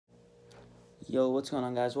Yo, what's going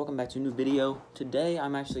on, guys? Welcome back to a new video. Today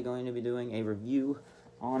I'm actually going to be doing a review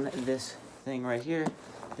on this thing right here,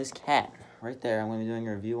 this cat right there. I'm going to be doing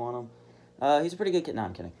a review on him. He's a pretty good cat. No,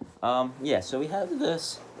 I'm kidding. Yeah, so we have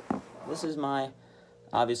this is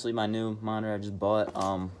obviously my new monitor I just bought.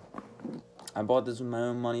 I bought this with my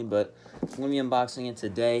own money, but I'm going to be unboxing it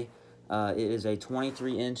today. It is a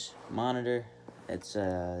 23-inch monitor. It's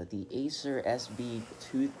the Acer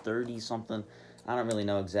SB230 something. I don't really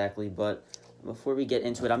know exactly, but before we get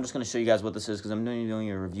into it, I'm just going to show you guys what this is, because I'm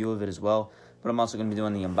doing a review of it as well, but I'm also going to be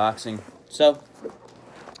doing the unboxing. So,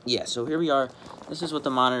 yeah, so here we are. This is what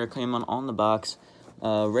the monitor came on the box.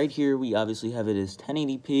 Right here, we obviously have it as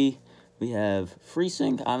 1080p. We have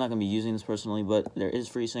FreeSync. I'm not going to be using this personally, but there is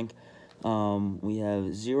FreeSync. We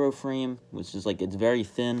have zero frame, which is like, it's very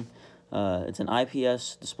thin. It's an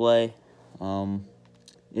IPS display.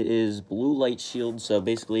 It is blue light shield, so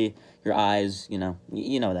basically your eyes, you know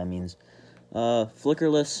what that means.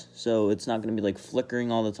 Flickerless, so it's not going to be like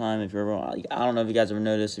flickering all the time. If you're ever, I don't know if you guys ever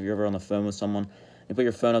noticed, if you're ever on the phone with someone, you put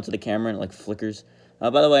your phone up to the camera and it like flickers. By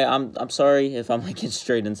the way, I'm sorry if I'm like getting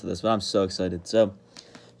straight into this, but I'm so excited. So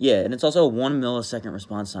yeah, and it's also a 1 millisecond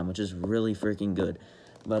response time, which is really freaking good.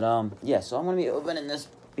 But yeah, so I'm gonna be opening this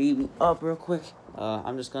baby up real quick.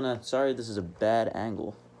 I'm just gonna, sorry, this is a bad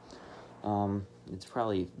angle. It's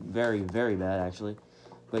probably very, very bad actually.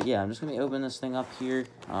 But yeah, I'm just going to open this thing up here.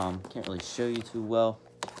 Can't really show you too well.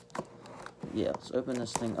 Yeah, let's open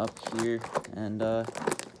this thing up here. And,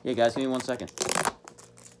 yeah, guys, give me 1 second.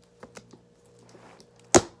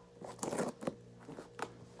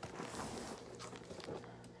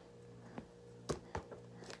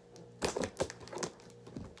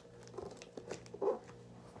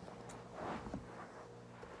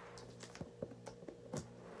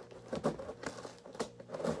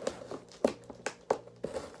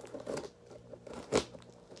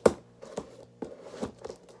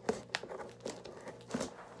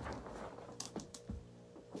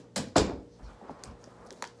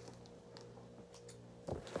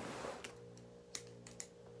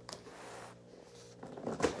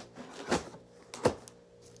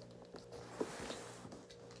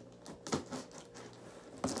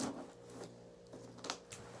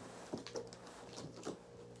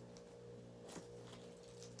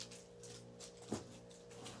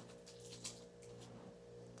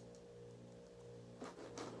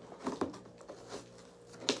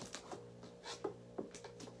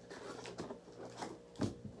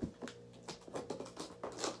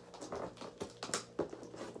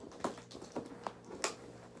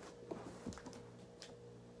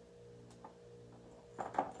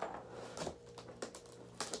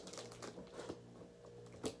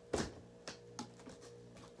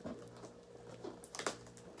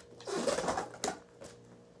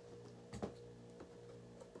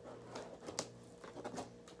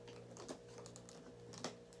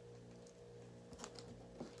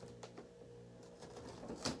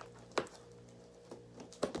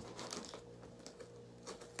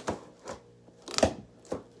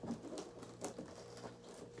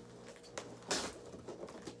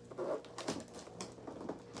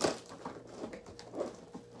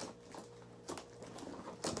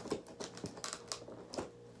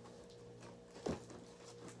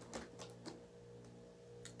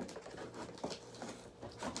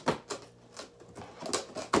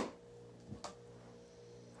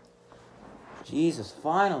 Jesus,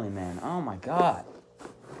 finally, man. Oh my God.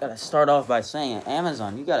 Gotta start off by saying,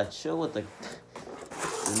 Amazon, you gotta chill with the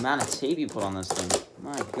amount of tape you put on this thing.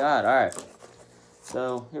 My God. All right.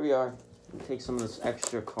 So here we are. Take some of this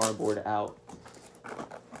extra cardboard out.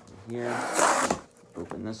 Here.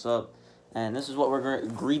 Open this up. And this is what we're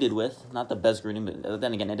greeted with. Not the best greeting, but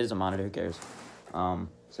then again, it is a monitor. Who cares?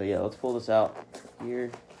 So yeah, let's pull this out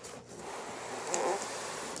here.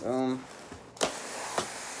 Boom.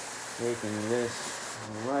 Taking this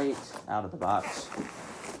right out of the box.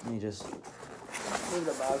 Let me just move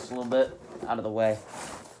the box a little bit out of the way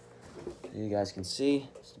so you guys can see.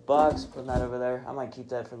 It's the box, putting that over there. I might keep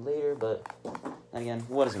that for later, but then again,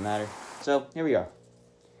 what does it matter? So here we are.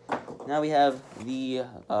 Now we have the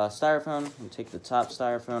styrofoam. We take the top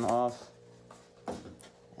styrofoam off.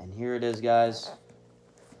 And here it is, guys.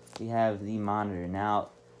 We have the monitor. Now,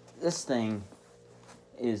 this thing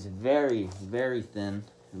is very, very thin.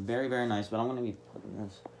 Very, very nice, but I'm going to be putting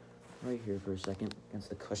this right here for a second against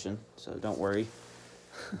the cushion, so don't worry.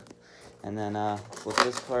 And then flip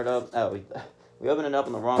this part up. Oh, we opened it up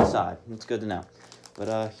on the wrong side. It's good to know.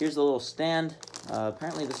 But here's the little stand.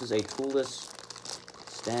 Apparently this is a toolless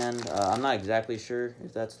stand. I'm not exactly sure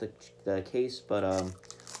if that's the case, but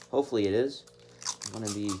hopefully it is. I'm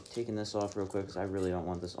going to be taking this off real quick because I really don't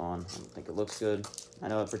want this on. I don't think it looks good. I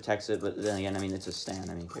know it protects it, but then again, I mean, it's a stand.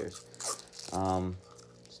 I mean, who cares?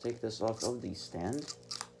 Let's take this off of the stand.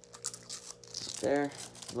 There.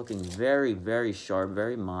 Looking very, very sharp,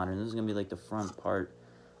 very modern. This is going to be like the front part.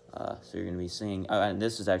 So you're going to be seeing... Oh, and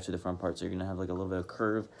this is actually the front part, so you're going to have like a little bit of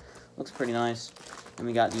curve. Looks pretty nice. And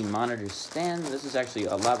we got the monitor stand. This is actually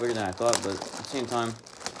a lot bigger than I thought, but at the same time,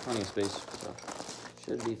 plenty of space. So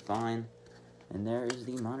should be fine. And there is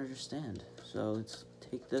the monitor stand. So let's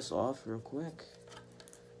take this off real quick.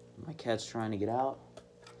 My cat's trying to get out.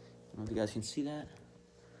 I don't know if you guys can see that.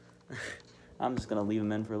 I'm just going to leave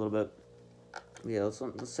him in for a little bit. Yeah,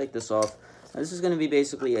 let's take this off. Now, this is going to be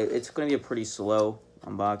basically, it's going to be a pretty slow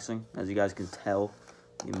unboxing, as you guys can tell.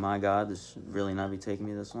 I mean, my God, this should really not be taking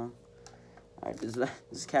me this long. All right,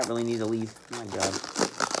 this cat really needs to leave. My God.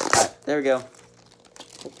 All right, there we go.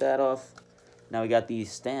 Put that off. Now we got the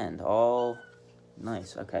stand. All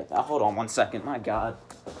nice. Okay, now hold on 1 second. My God.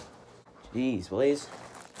 Jeez, Blaze.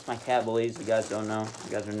 My cat, Blaze. You guys don't know.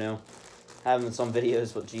 You guys are new. Have him in some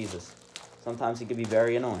videos, but Jesus. Sometimes he can be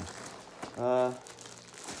very annoying.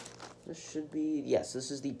 This should be... Yes,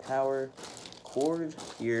 this is the power cord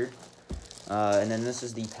here. And then this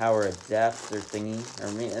is the power adapter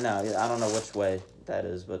thingy. No, I don't know which way that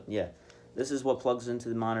is, but yeah. This is what plugs into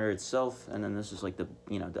the monitor itself, and then this is like the,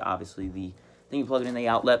 obviously the thing you plug it in the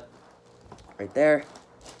outlet right there.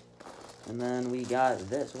 And then we got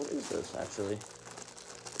this. What is this, actually?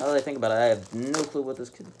 Now that I think about it, I have no clue what this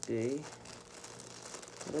could be.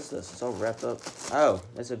 What is this? It's all wrapped up. Oh,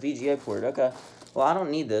 it's a VGA port. Okay. Well, I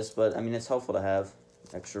don't need this, but, I mean, it's helpful to have.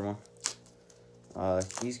 Extra one.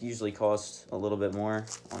 These usually cost a little bit more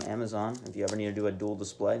on Amazon. If you ever need to do a dual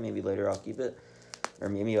display, maybe later I'll keep it. Or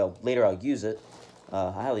maybe later I'll use it.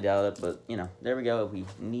 I highly doubt it, but, there we go. If we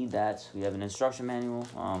need that, we have an instruction manual.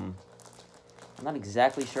 I'm not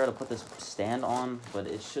exactly sure how to put this stand on, but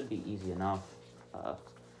it should be easy enough.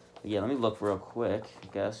 Yeah, let me look real quick,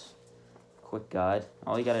 I guess. Quick guide.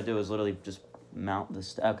 All you gotta do is literally just mount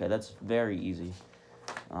this. Okay, that's very easy.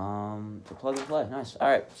 To plug and play. Nice. All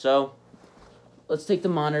right, so let's take the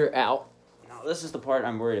monitor out. Now, this is the part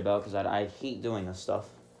I'm worried about because I hate doing this stuff.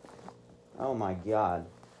 Oh my God,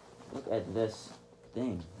 look at this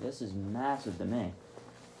thing. This is massive to me,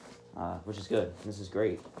 which is good. This is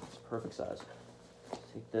great. It's perfect size.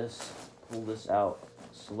 Take this, pull this out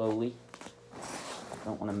slowly.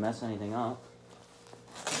 Don't want to mess anything up.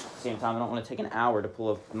 At the same time, I don't want to take an hour to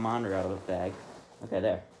pull a monitor out of a bag. Okay,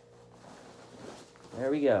 there. There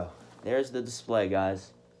we go. There's the display,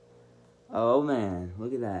 guys. Oh, man.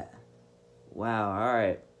 Look at that. Wow. All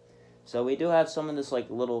right. So we do have some of this, like,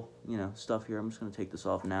 little, stuff here. I'm just going to take this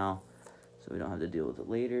off now so we don't have to deal with it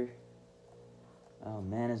later. Oh,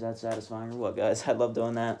 man, is that satisfying or what, guys? I love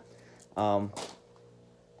doing that. And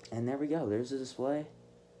there we go. There's the display.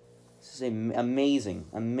 This is an amazing,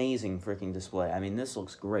 amazing freaking display. I mean, this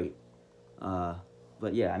looks great.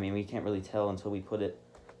 But yeah, I mean, we can't really tell until we put it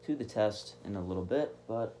to the test in a little bit.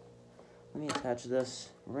 But let me attach this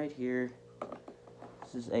right here.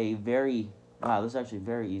 This is a very, wow, this is actually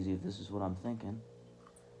very easy if this is what I'm thinking.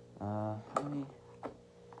 Let me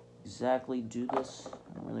exactly do this.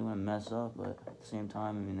 I don't really want to mess up, but at the same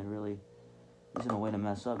time, I mean, there really isn't a way to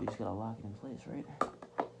mess up. You just gotta lock it in place, right?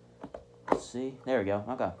 Let's see. There we go.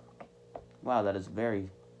 Okay. Wow, that is very,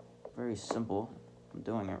 very simple. I'm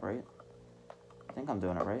doing it right. I think I'm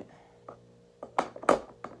doing it right.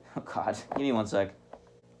 Oh, God. Give me 1 sec.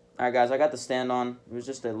 All right, guys, I got the stand on. It was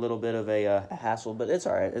just a little bit of a hassle, but it's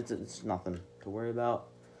all right. It's nothing to worry about.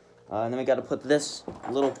 And then we got to put this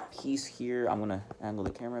little piece here. I'm going to angle the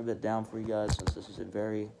camera a bit down for you guys since this is a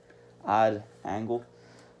very odd angle.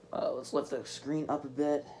 Let's lift the screen up a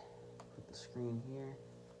bit. Put the screen here.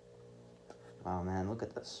 Oh, man, look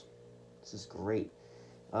at this. This is great.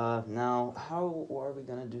 Now, how are we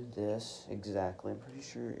going to do this exactly? I'm pretty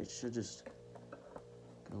sure it should just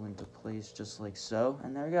go into place just like so.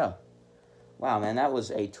 And there we go. Wow, man, that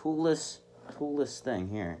was a toolless thing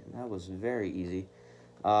here. That was very easy.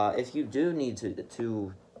 If you do need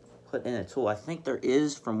to put in a tool, I think there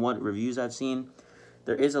is, from what reviews I've seen,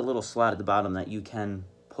 there is a little slot at the bottom that you can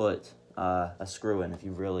put a screw in if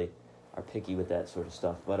you really are picky with that sort of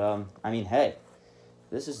stuff. But, I mean, hey.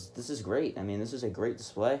 This is great. I mean, this is a great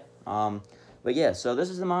display. But yeah, so this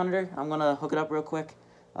is the monitor. I'm going to hook it up real quick.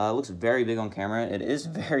 It looks very big on camera. It is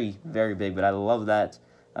very, very big, but I love that.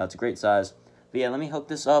 It's a great size. But yeah, let me hook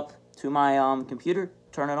this up to my computer,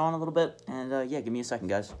 turn it on a little bit, and yeah, give me a second,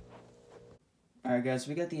 guys. All right, guys,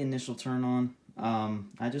 we got the initial turn on.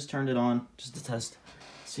 I just turned it on just to test,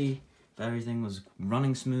 see if everything was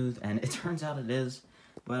running smooth, and it turns out it is.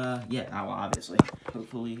 But, yeah, well, obviously,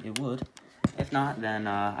 hopefully it would. If not, then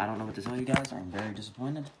I don't know what to tell you guys. I'm very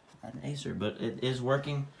disappointed at Acer, but it is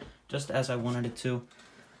working just as I wanted it to.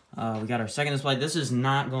 We got our second display. This is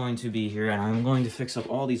not going to be here, and I'm going to fix up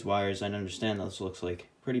all these wires. I understand this looks like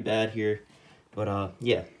pretty bad here, but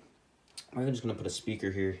yeah. We're just going to put a speaker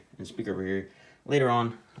here and a speaker over here later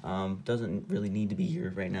on. Doesn't really need to be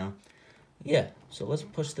here right now. Yeah, so let's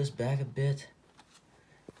push this back a bit.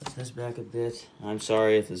 Push this back a bit. I'm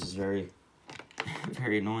sorry if this is very,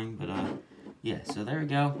 very annoying, but yeah, so there we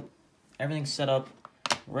go. Everything's set up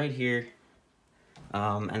right here.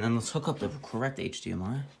 And then let's hook up the correct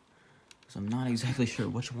HDMI, because I'm not exactly sure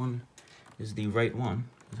which one is the right one.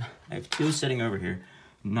 I have two sitting over here.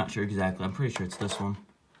 I'm not sure exactly. I'm pretty sure it's this one.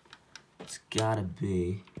 It's gotta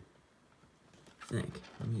be, I think.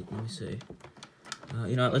 Let me see.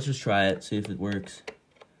 You know what, let's just try it, see if it works.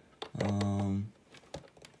 Plug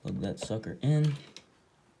that sucker in.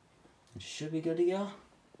 It should be good to go.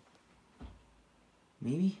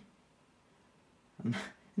 Maybe?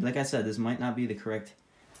 Like I said, this might not be the correct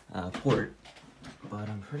port, but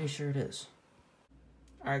I'm pretty sure it is.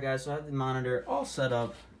 Alright guys, so I have the monitor all set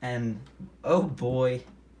up, and oh boy,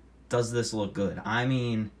 does this look good. I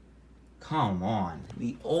mean, come on.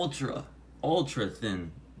 The ultra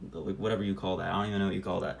thin, like whatever you call that. I don't even know what you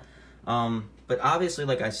call that. But obviously,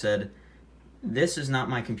 like I said, this is not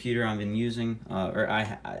my computer I've been using, or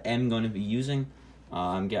I am going to be using.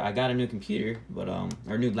 I got a new computer, but or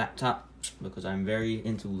a new laptop, because I'm very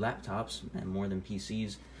into laptops and more than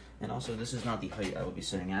PCs. And also, this is not the height I will be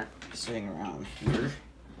sitting at. Sitting around here,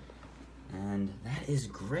 and that is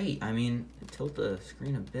great. I mean, tilt the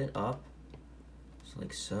screen a bit up, just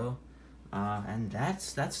like so. And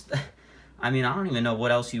that's I mean, I don't even know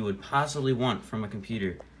what else you would possibly want from a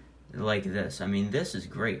computer like this. I mean, this is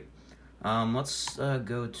great. Let's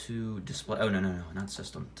go to display. Oh, no, not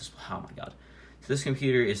system. Display. Oh my god. So this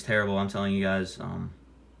computer is terrible, I'm telling you guys.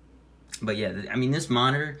 But yeah, I mean, this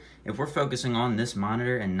monitor, if we're focusing on this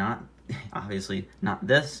monitor and not, obviously, not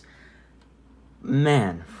this,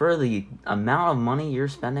 man, for the amount of money you're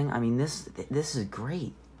spending, I mean, this is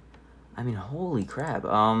great. I mean, holy crap.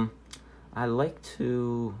 I like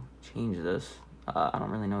to change this. I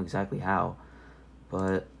don't really know exactly how,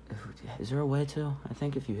 but is there a way to? I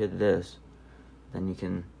think if you hit this, then you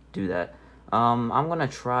can do that. I'm gonna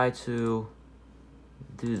try to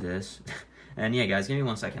do this. And yeah, guys, give me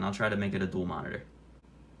 1 second. I'll try to make it a dual monitor.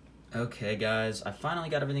 Okay, guys, I finally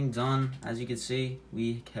got everything done. As you can see,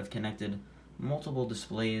 we have connected multiple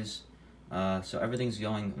displays, so everything's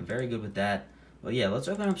going very good with that. But yeah, let's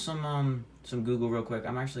open up some Google real quick.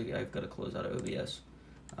 I've got to close out of OBS.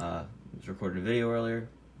 I was recording a video earlier,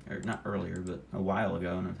 or not earlier, but a while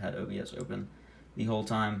ago, and I've had OBS open the whole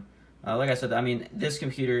time. Like I said, I mean, this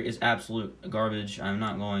computer is absolute garbage. I'm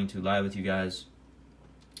not going to lie with you guys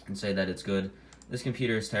and say that it's good. This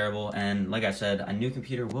computer is terrible, and like I said, a new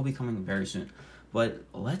computer will be coming very soon. But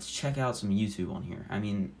let's check out some YouTube on here. I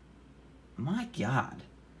mean, my god,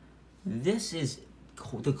 this is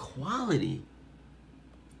the quality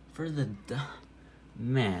for the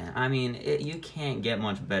man. I mean, you can't get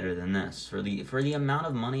much better than this for the amount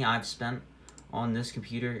of money I've spent on this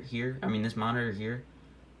computer here. I mean, this monitor here.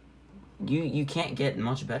 You can't get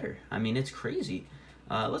much better. I mean, it's crazy.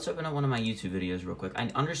 Let's open up one of my YouTube videos real quick. I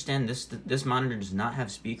understand this monitor does not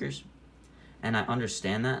have speakers, and I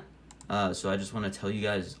understand that. So I just want to tell you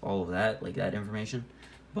guys all of that, like that information.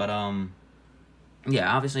 But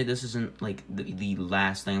yeah, obviously this isn't like the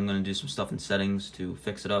last thing. I'm gonna do some stuff in settings to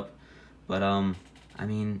fix it up. But I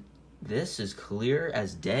mean, this is clear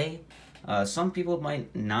as day. Some people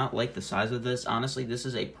might not like the size of this. Honestly, this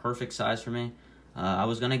is a perfect size for me. I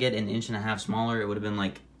was gonna get an 1.5 inches smaller. It would have been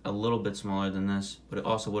like a little bit smaller than this, but it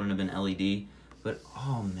also wouldn't have been LED. But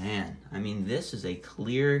oh man, I mean, this is a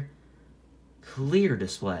clear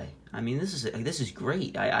display. I mean, this is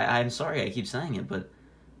great. I'm sorry I keep saying it, but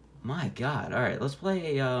my god. All right, let's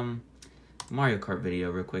play a Mario Kart video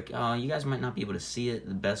real quick. You guys might not be able to see it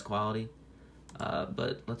the best quality,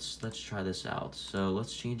 but let's try this out. So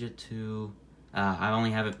let's change it to I only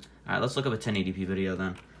have it. All right, let's look up a 1080p video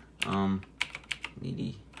then.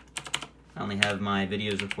 I only have my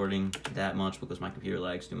videos recording that much because my computer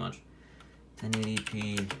lags too much.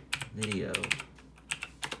 1080p video.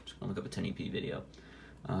 Just gonna look up a 1080p video.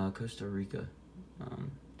 Costa Rica.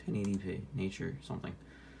 1080p. Nature something.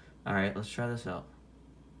 Alright, let's try this out.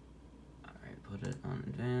 Alright, put it on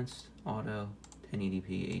advanced, auto,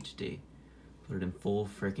 1080p HD. Put it in full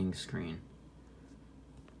freaking screen.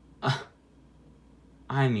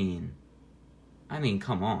 I mean,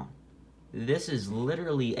 come on. This is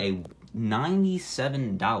literally a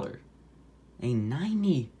 $97 a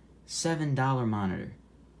 $97 monitor.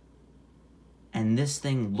 And this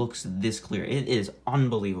thing looks this clear. It is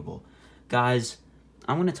unbelievable. Guys,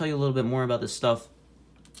 I'm going to tell you a little bit more about this stuff.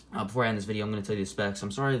 Before I end this video, I'm going to tell you the specs.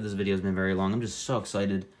 I'm sorry if this video has been very long. I'm just so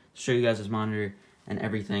excited to show you guys this monitor and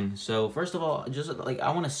everything. So, first of all, just like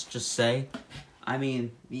I want to just say, I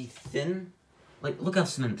mean, the thin, like, look how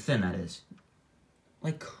thin that is.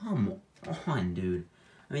 Like, come on, dude.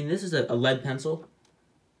 I mean, this is a lead pencil.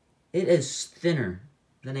 It is thinner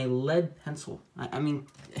than a lead pencil. I mean,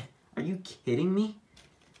 are you kidding me?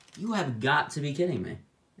 You have got to be kidding me.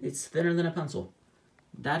 It's thinner than a pencil.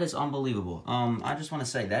 That is unbelievable. I just want to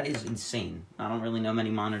say, that is insane. I don't really know many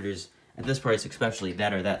monitors at this price, especially,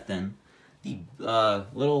 that are that thin. The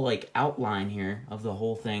little, like, outline here of the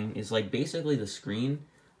whole thing is, like, basically the screen,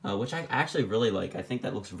 which I actually really like. I think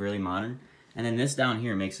that looks really modern. And then this down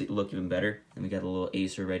here makes it look even better. And we got a little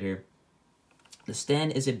Acer right here. The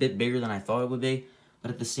stand is a bit bigger than I thought it would be,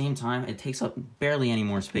 but at the same time, it takes up barely any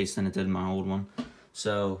more space than it did in my old one.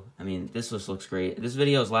 So, I mean, this just looks great. This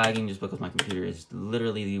video is lagging just because my computer is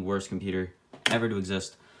literally the worst computer ever to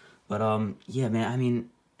exist. But, yeah, man, I mean,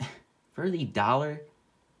 for the $1,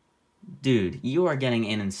 dude, you are getting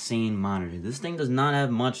an insane monitor. This thing does not have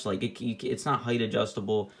much, like, it's not height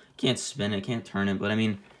adjustable. Can't spin it, can't turn it. But, I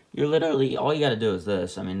mean, you're literally, all you got to do is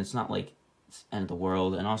this. I mean, it's not like it's the end of the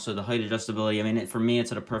world. And also the height adjustability, I mean, for me,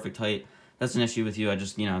 it's at a perfect height. That's an issue with you. I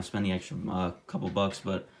just, you know, spend the extra couple bucks,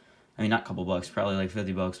 but I mean, not couple bucks, probably like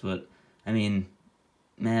 50 bucks, but I mean,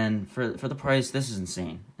 man, for the price, this is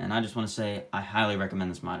insane. And I just want to say, I highly recommend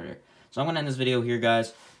this monitor. So I'm going to end this video here,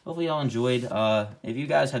 guys. Hopefully y'all enjoyed. If you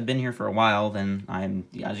guys have been here for a while, then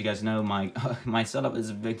as you guys know, my setup is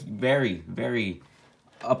very, very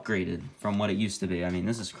upgraded from what it used to be. I mean,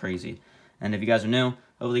 this is crazy. And if you guys are new,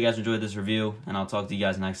 hopefully you guys enjoyed this review, and I'll talk to you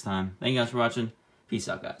guys next time. Thank you guys for watching. Peace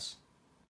out, guys.